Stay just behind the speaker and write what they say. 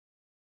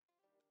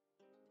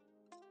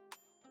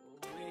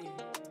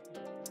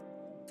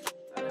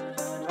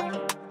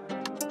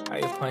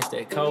punch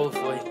that code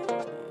for you.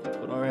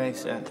 Put on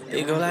racks out.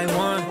 It go like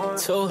 1,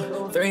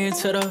 2, 3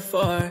 into the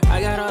 4. I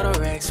got all the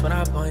racks when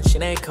I punch in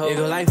that code. It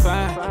go like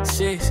 5,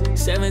 6,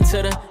 7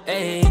 to the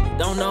 8.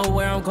 Don't know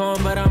where I'm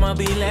going, but I'ma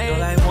be late. It go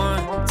like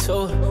 1,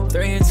 2,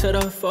 3 into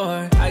the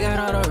 4. I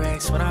got all the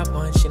racks when I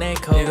punch in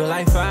that code. It go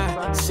like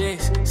 5,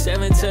 6,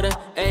 7 to the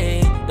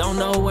 8. Don't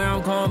know where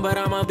I'm going, but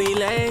I'ma be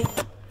late.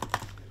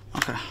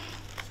 Okay.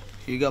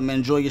 Here you go, man.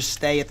 Enjoy your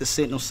stay at the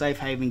Sentinel Safe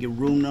Haven. Your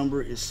room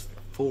number is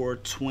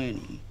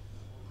 420.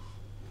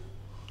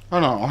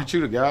 Hold on, aren't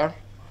you the guy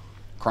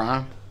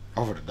crying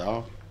over the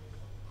dog?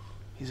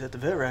 He's at the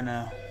vet right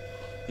now.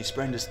 He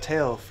sprained his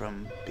tail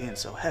from being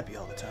so happy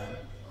all the time.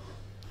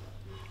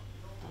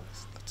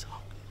 Let's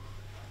talk.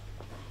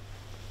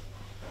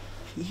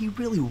 He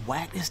really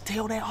whacked his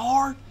tail that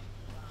hard?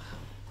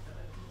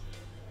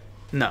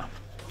 No,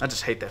 I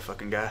just hate that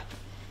fucking guy.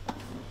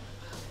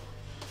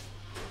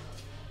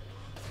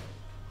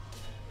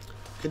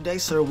 Good day,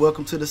 sir.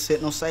 Welcome to the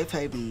Sentinel Safe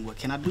Haven. What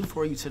can I do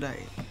for you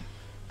today?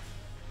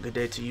 Good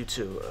day to you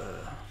too.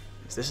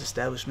 Is this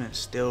establishment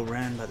still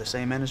ran by the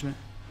same management?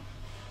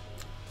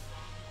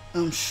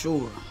 I'm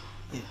sure.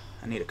 Yeah.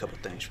 I need a couple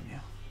things from you.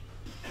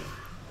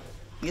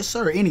 Yes,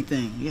 sir.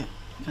 Anything. Yeah.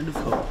 What can I do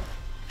for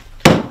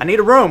you? I need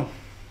a room.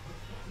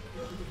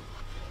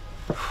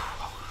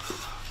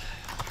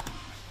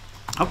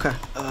 Okay.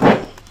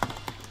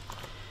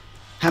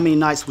 How many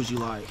nights would you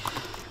like?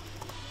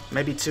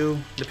 Maybe 2.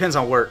 Depends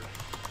on work.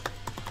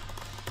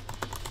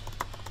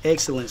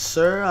 Excellent,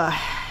 sir. I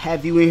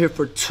have you in here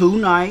for 2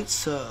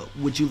 nights.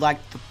 Would you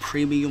like the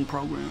premium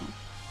program?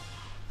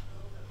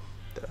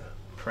 The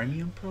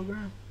premium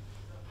program?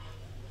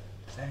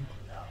 Does that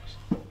include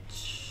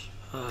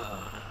house?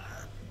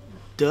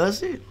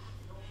 Does it?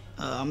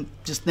 I'm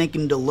just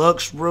thinking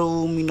deluxe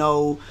room, you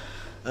know,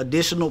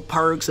 additional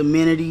perks,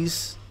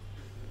 amenities.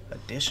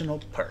 Additional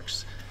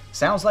perks.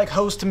 Sounds like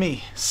hoes to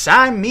me.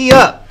 Sign me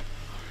up!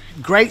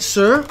 Great,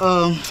 sir.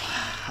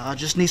 I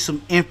just need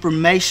some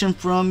information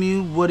from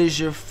you. What is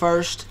your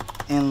first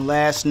and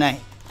last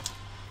name?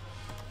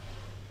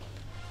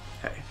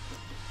 Hey,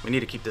 we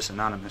need to keep this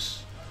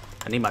anonymous.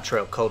 I need my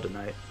trail cold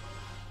tonight.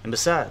 And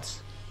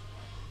besides,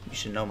 you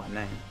should know my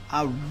name.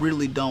 I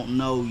really don't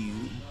know you.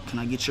 Can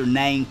I get your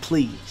name,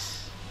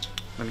 please?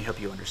 Let me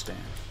help you understand.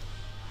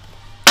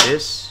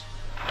 This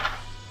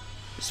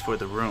is for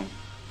the room.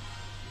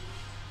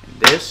 And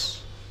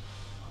this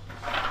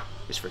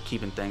is for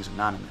keeping things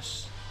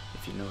anonymous,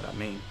 if you know what I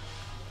mean.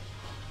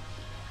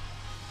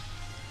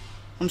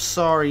 I'm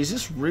sorry, is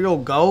this real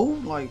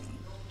gold? Like,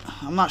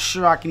 I'm not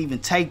sure I can even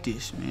take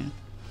this, man.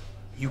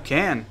 You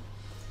can,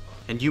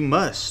 and you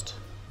must.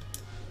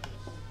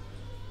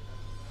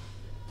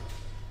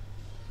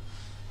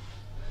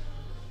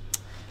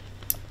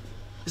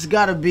 It's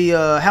gotta be,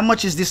 how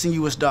much is this in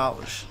US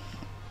dollars?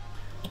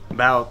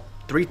 About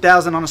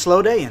 3,000 on a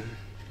slow day, and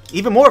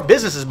even more if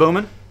business is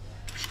booming.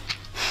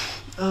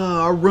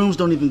 Our rooms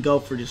don't even go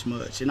for this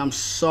much, and I'm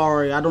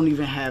sorry, I don't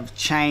even have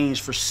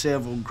change for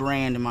several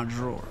grand in my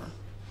drawer.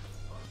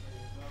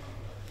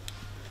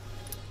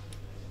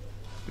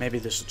 Maybe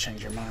this will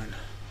change your mind.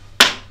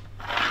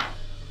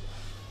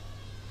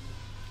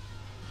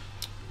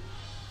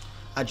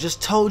 I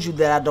just told you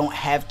that I don't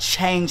have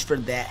change for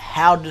that.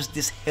 How does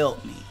this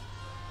help me?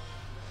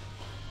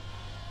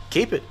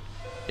 Keep it.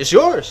 It's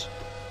yours.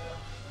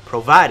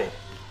 Provided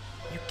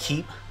you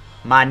keep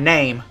my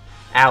name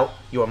out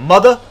your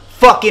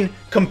motherfucking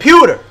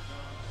computer.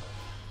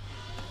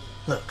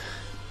 Look,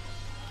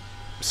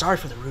 I'm sorry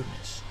for the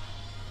rudeness.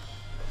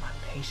 My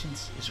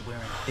patience is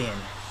wearing thin,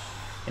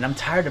 and I'm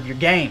tired of your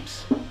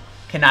games.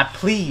 Can I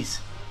please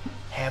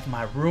have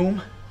my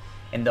room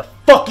in the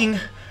fucking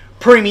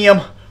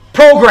premium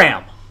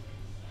program?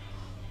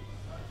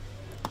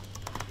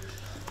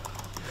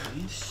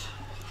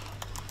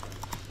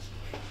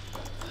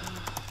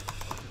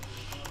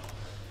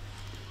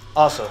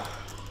 Also,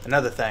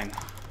 another thing,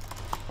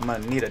 I'm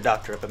gonna need a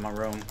doctor up in my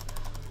room.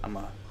 I'm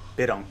a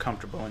bit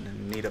uncomfortable and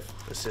in need of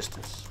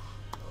assistance.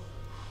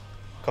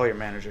 Call your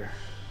manager.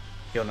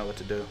 He'll know what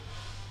to do.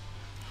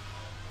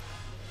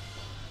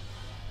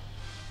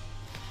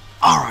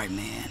 All right,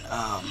 man.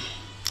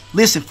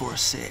 Listen for a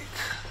sec.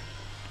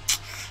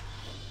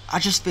 I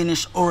just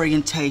finished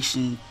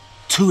orientation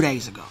 2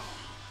 days ago.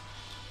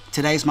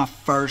 Today's my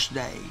first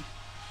day.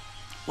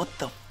 What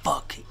the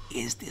fuck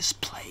is this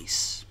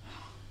place?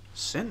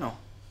 Sentinel.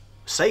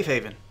 Safe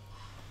haven.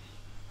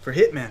 For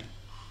hitmen.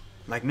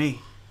 Like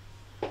me.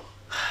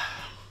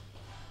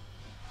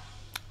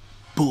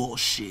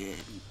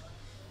 Bullshit.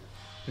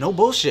 No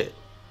bullshit.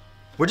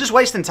 We're just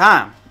wasting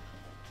time.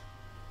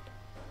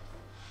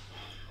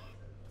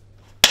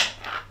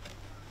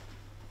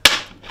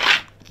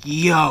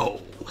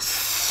 Yo,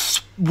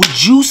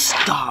 would you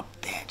stop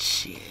that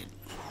shit?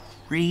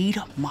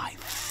 Read my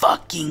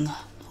fucking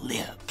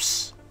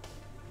lips.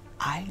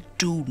 I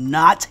do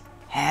not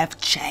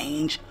have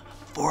change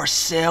for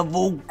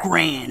several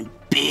grand,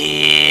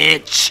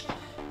 bitch.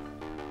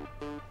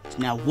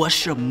 Now,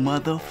 what's your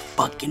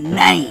motherfucking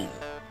name?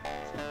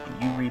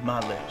 And you read my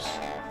lips.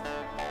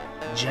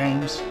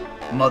 James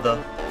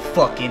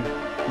motherfucking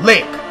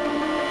lick.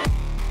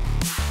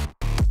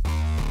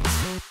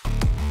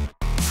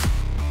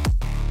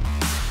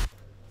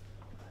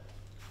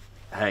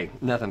 Hey,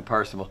 nothing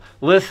personal.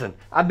 Listen,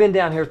 I've been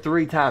down here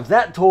 3 times.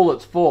 That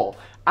toilet's full.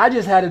 I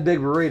just had a big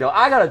burrito.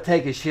 I gotta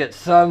take a shit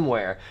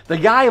somewhere. The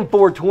guy in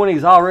 420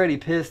 is already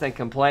pissed and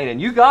complaining.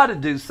 You gotta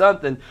do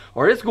something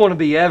or it's gonna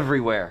be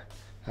everywhere.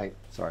 Hey,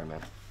 sorry,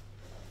 man.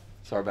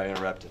 Sorry about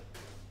interrupting.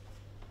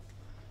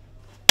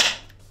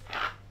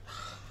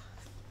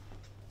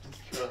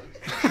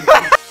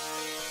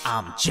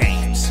 I'm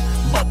James,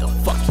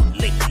 motherfucking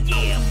Lick,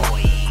 yeah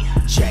boy.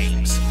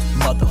 James,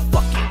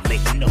 motherfucking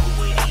Lick, know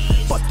who it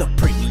is. But the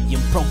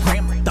premium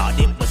program thought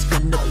it was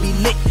gonna be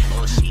lit.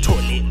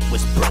 Toilet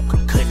was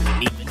broke,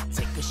 couldn't even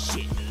take a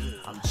shit.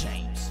 I'm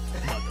James,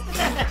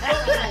 motherfucking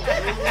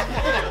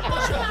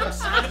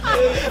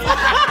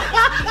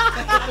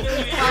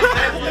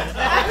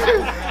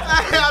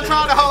I'm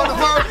trying to hold the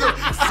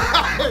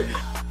person.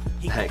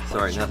 Hey,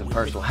 sorry, nothing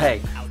personal.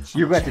 Hey,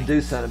 you're going to have to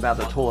do something about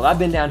the toilet. I've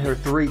been down here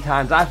 3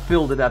 times. I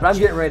filled it up. I'm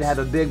getting ready to have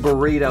a big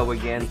burrito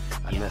again.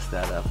 I messed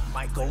that up.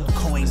 My gold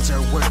coins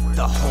are worth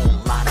a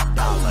whole lot of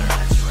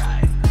dollars.